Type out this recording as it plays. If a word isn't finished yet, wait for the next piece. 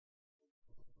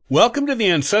Welcome to the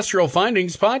Ancestral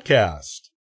Findings Podcast.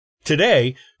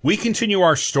 Today, we continue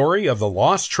our story of the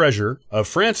lost treasure of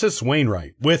Francis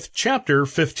Wainwright with Chapter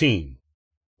 15.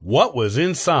 What was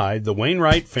inside the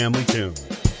Wainwright family tomb?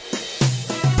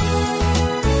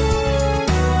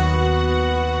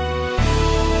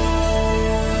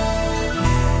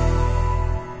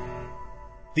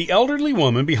 The elderly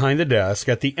woman behind the desk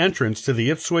at the entrance to the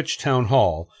Ipswich Town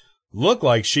Hall looked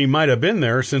like she might have been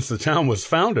there since the town was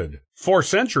founded, 4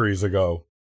 centuries ago.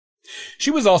 She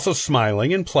was also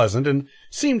smiling and pleasant and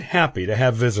seemed happy to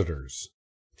have visitors.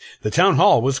 The town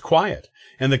hall was quiet,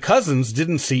 and the cousins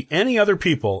didn't see any other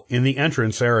people in the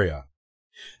entrance area.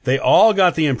 They all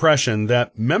got the impression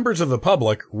that members of the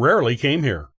public rarely came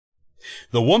here.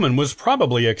 The woman was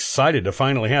probably excited to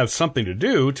finally have something to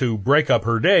do to break up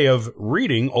her day of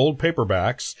reading old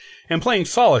paperbacks and playing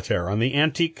solitaire on the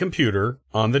antique computer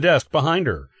on the desk behind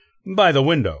her, by the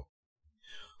window.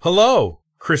 "Hello,"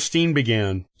 Christine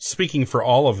began, speaking for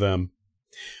all of them.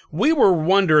 "We were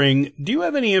wondering, do you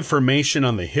have any information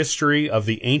on the history of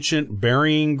the ancient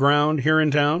burying ground here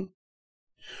in town?"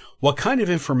 "What kind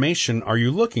of information are you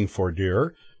looking for,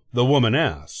 dear?" the woman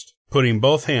asked, putting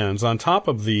both hands on top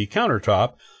of the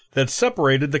countertop that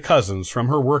separated the cousins from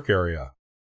her work area.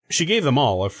 She gave them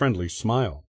all a friendly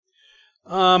smile.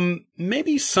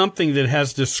 Maybe something that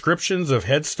has descriptions of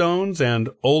headstones and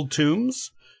old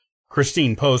tombs?"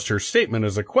 Christine posed her statement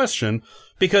as a question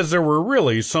because there were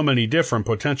really so many different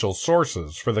potential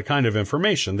sources for the kind of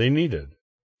information they needed.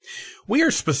 "We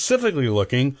are specifically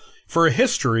looking for a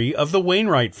history of the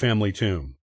Wainwright family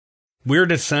tomb. We're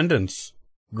descendants,"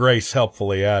 Grace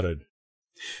helpfully added.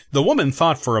 The woman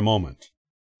thought for a moment.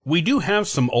 "We do have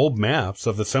some old maps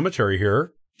of the cemetery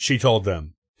here," she told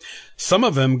them. "Some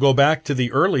of them go back to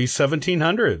the early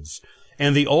 1700s,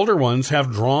 and the older ones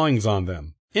have drawings on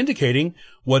them, indicating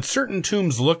what certain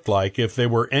tombs looked like if they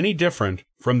were any different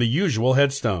from the usual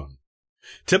headstone.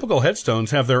 Typical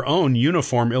headstones have their own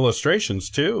uniform illustrations,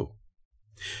 too."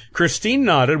 Christine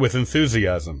nodded with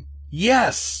enthusiasm.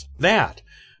 "Yes, that.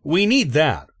 We need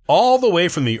that, all the way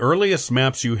from the earliest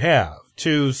maps you have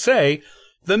to, say,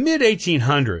 the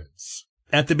mid-1800s,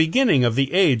 at the beginning of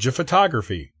the age of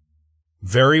photography."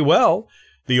 "Very well,"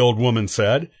 the old woman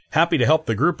said, happy to help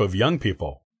the group of young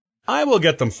people. "I will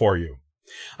get them for you.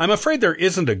 I'm afraid there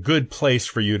isn't a good place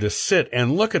for you to sit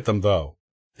and look at them, though.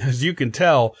 As you can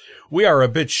tell, we are a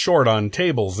bit short on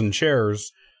tables and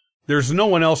chairs. There's no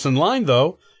one else in line,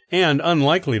 though, and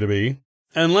unlikely to be,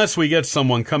 unless we get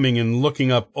someone coming and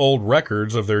looking up old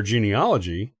records of their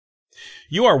genealogy.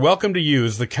 You are welcome to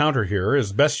use the counter here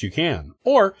as best you can,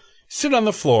 or sit on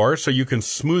the floor so you can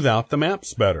smooth out the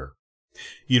maps better.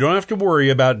 You don't have to worry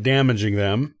about damaging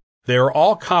them. They are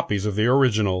all copies of the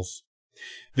originals.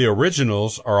 The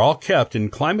originals are all kept in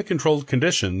climate-controlled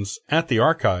conditions at the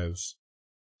archives."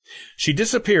 She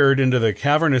disappeared into the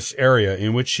cavernous area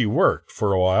in which she worked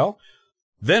for a while,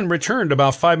 then returned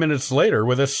about 5 minutes later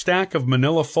with a stack of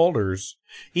manila folders,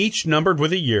 each numbered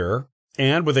with a year,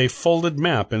 and with a folded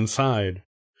map inside.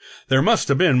 There must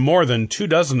have been more than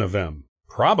 24 of them,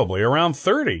 probably around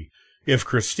 30, if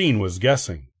Christine was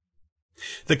guessing.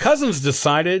 The cousins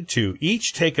decided to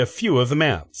each take a few of the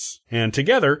maps, and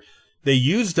together they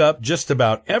used up just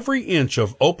about every inch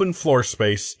of open floor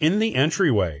space in the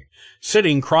entryway,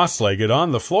 sitting cross-legged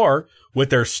on the floor with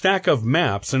their stack of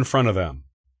maps in front of them.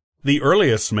 The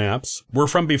earliest maps were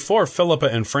from before Philippa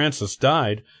and Francis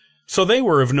died, so they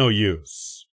were of no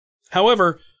use.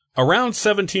 However, around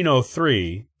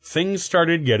 1703, things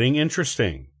started getting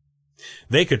interesting.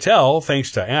 They could tell,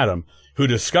 thanks to Adam, who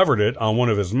discovered it on one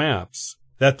of his maps,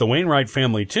 that the Wainwright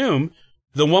family tomb,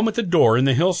 the one with the door in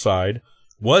the hillside,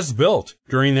 was built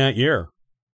during that year.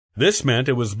 This meant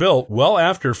it was built well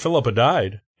after Philippa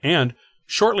died, and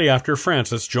shortly after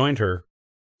Francis joined her.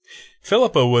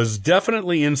 Philippa was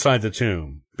definitely inside the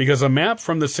tomb, because a map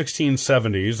from the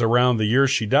 1670s around the year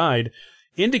she died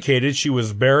indicated she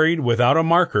was buried without a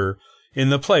marker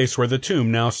in the place where the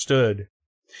tomb now stood.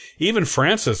 Even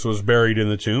Francis was buried in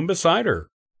the tomb beside her,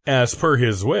 as per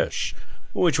his wish,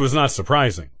 which was not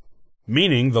surprising,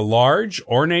 meaning the large,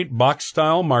 ornate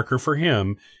box-style marker for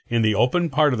him in the open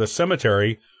part of the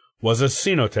cemetery was a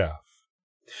cenotaph,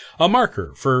 a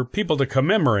marker for people to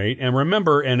commemorate and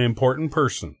remember an important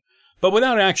person, but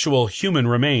without actual human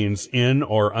remains in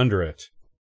or under it.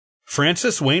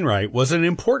 Francis Wainwright was an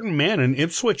important man in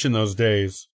Ipswich in those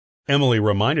days, Emily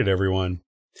reminded everyone.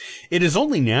 It is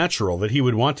only natural that he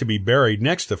would want to be buried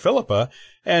next to Philippa,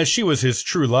 as she was his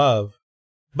true love.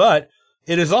 But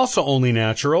it is also only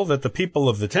natural that the people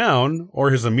of the town,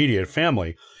 or his immediate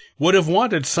family, would have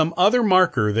wanted some other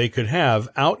marker they could have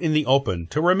out in the open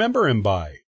to remember him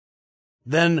by.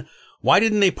 Then why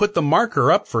didn't they put the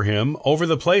marker up for him over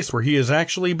the place where he is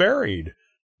actually buried?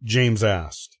 James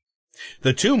asked.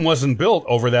 The tomb wasn't built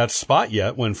over that spot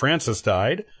yet when Francis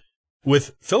died.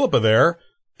 With Philippa there,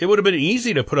 it would have been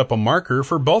easy to put up a marker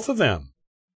for both of them.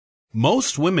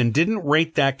 Most women didn't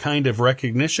rate that kind of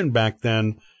recognition back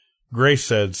then, Grace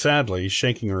said sadly,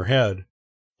 shaking her head.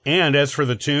 And as for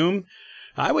the tomb,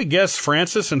 I would guess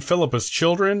Francis and Philippa's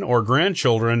children or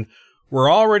grandchildren were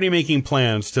already making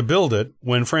plans to build it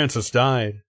when Francis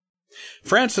died.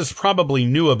 Francis probably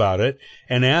knew about it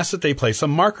and asked that they place a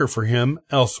marker for him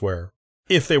elsewhere,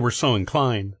 if they were so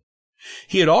inclined.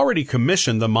 He had already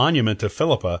commissioned the monument to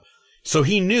Philippa, so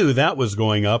he knew that was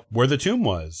going up where the tomb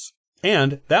was,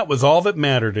 and that was all that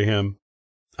mattered to him,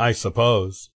 I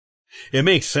suppose. It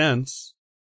makes sense.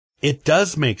 It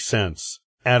does make sense,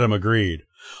 Adam agreed.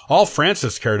 All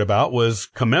Francis cared about was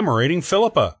commemorating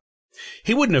Philippa.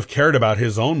 He wouldn't have cared about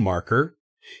his own marker.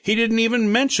 He didn't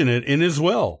even mention it in his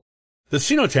will. The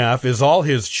cenotaph is all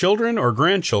his children or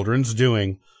grandchildren's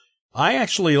doing. I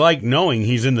actually like knowing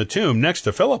he's in the tomb next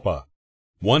to Philippa.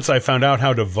 Once I found out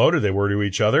how devoted they were to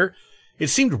each other, it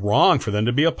seemed wrong for them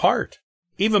to be apart,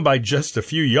 even by just a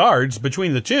few yards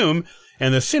between the tomb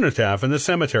and the cenotaph in the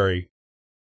cemetery.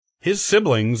 His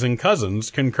siblings and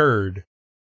cousins concurred.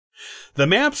 The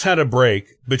maps had a break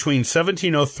between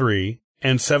 1703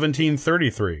 and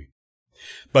 1733.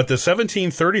 But the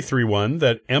 1733 one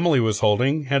that Emily was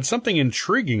holding had something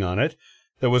intriguing on it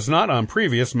that was not on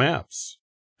previous maps.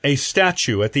 A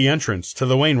statue at the entrance to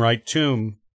the Wainwright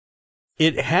tomb.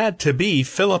 It had to be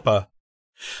Philippa.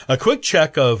 A quick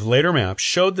check of later maps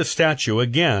showed the statue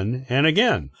again and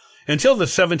again, until the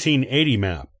 1780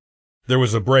 map. There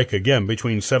was a break again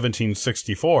between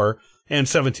 1764 and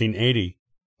 1780,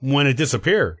 when it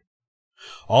disappeared.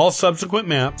 All subsequent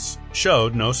maps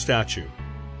showed no statue.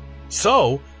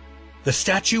 So, the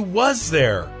statue was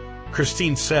there,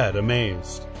 Christine said,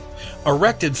 amazed.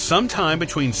 Erected sometime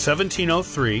between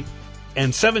 1703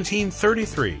 and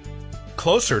 1733.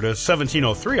 Closer to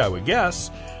 1703, I would guess.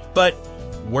 But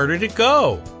where did it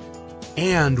go?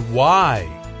 And why?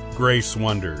 Grace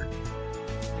wondered.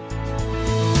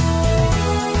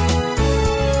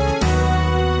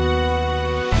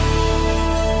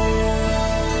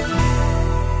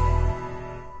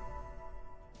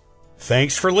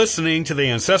 Thanks for listening to the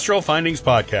Ancestral Findings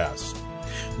Podcast.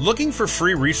 Looking for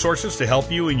free resources to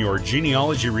help you in your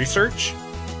genealogy research?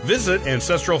 Visit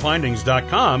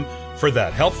ancestralfindings.com for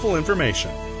that helpful information.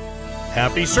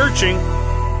 Happy searching!